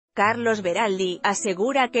Carlos Beraldi,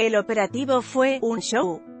 asegura que el operativo fue un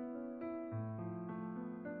show.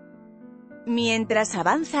 Mientras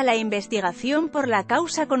avanza la investigación por la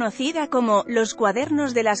causa conocida como «los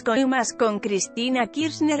cuadernos de las coimas», con Cristina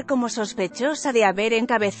Kirchner como sospechosa de haber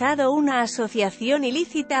encabezado una asociación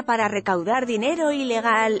ilícita para recaudar dinero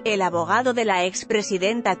ilegal, el abogado de la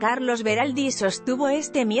expresidenta Carlos Beraldi sostuvo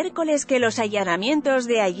este miércoles que los allanamientos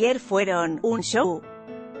de ayer fueron «un show».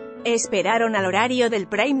 Esperaron al horario del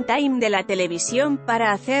prime time de la televisión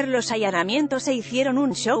para hacer los allanamientos e hicieron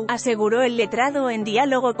un show, aseguró el letrado en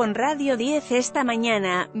diálogo con Radio 10 esta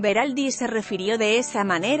mañana. Beraldi se refirió de esa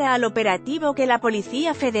manera al operativo que la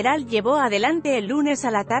Policía Federal llevó adelante el lunes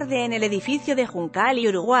a la tarde en el edificio de Juncal y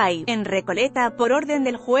Uruguay, en Recoleta, por orden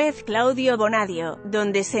del juez Claudio Bonadio,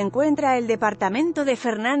 donde se encuentra el departamento de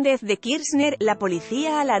Fernández de Kirchner. La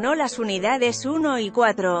policía allanó las unidades 1 y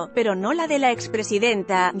 4, pero no la de la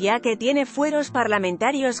expresidenta, ya que tiene fueros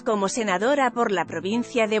parlamentarios como senadora por la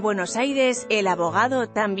provincia de Buenos Aires. El abogado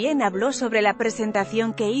también habló sobre la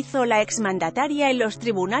presentación que hizo la exmandataria en los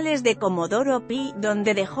tribunales de Comodoro Pi,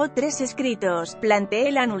 donde dejó 3 escritos.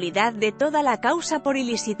 Planteé la nulidad de toda la causa por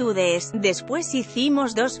ilicitudes. Después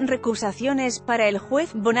hicimos 2 recusaciones para el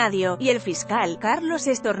juez Bonadio y el fiscal Carlos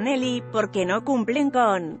Stornelli, porque no cumplen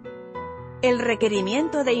con el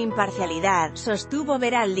requerimiento de imparcialidad, sostuvo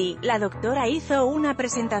Beraldi. La doctora hizo una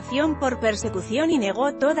presentación por persecución y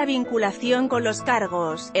negó toda vinculación con los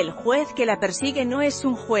cargos. El juez que la persigue no es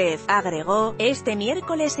un juez, agregó. Este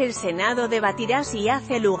miércoles el Senado debatirá si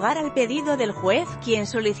hace lugar al pedido del juez, quien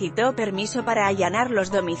solicitó permiso para allanar los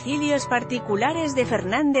domicilios particulares de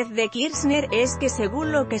Fernández de Kirchner. Es que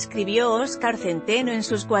según lo que escribió Óscar Centeno en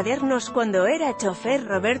sus cuadernos cuando era chofer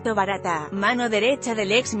Roberto Barata, mano derecha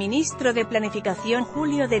del ex ministro de Planificación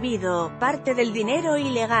Julio Devido, parte del dinero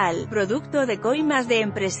ilegal, producto de coimas de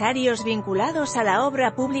empresarios vinculados a la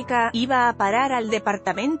obra pública, iba a parar al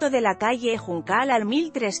departamento de la calle Juncal al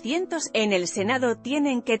 1300. En el Senado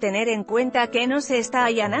tienen que tener en cuenta que no se está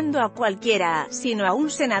allanando a cualquiera, sino a un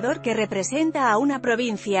senador que representa a una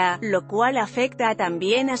provincia, lo cual afecta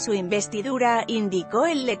también a su investidura, indicó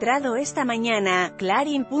el letrado esta mañana.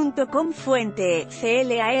 Clarín.com. Fuente: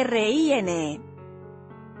 CLARIN.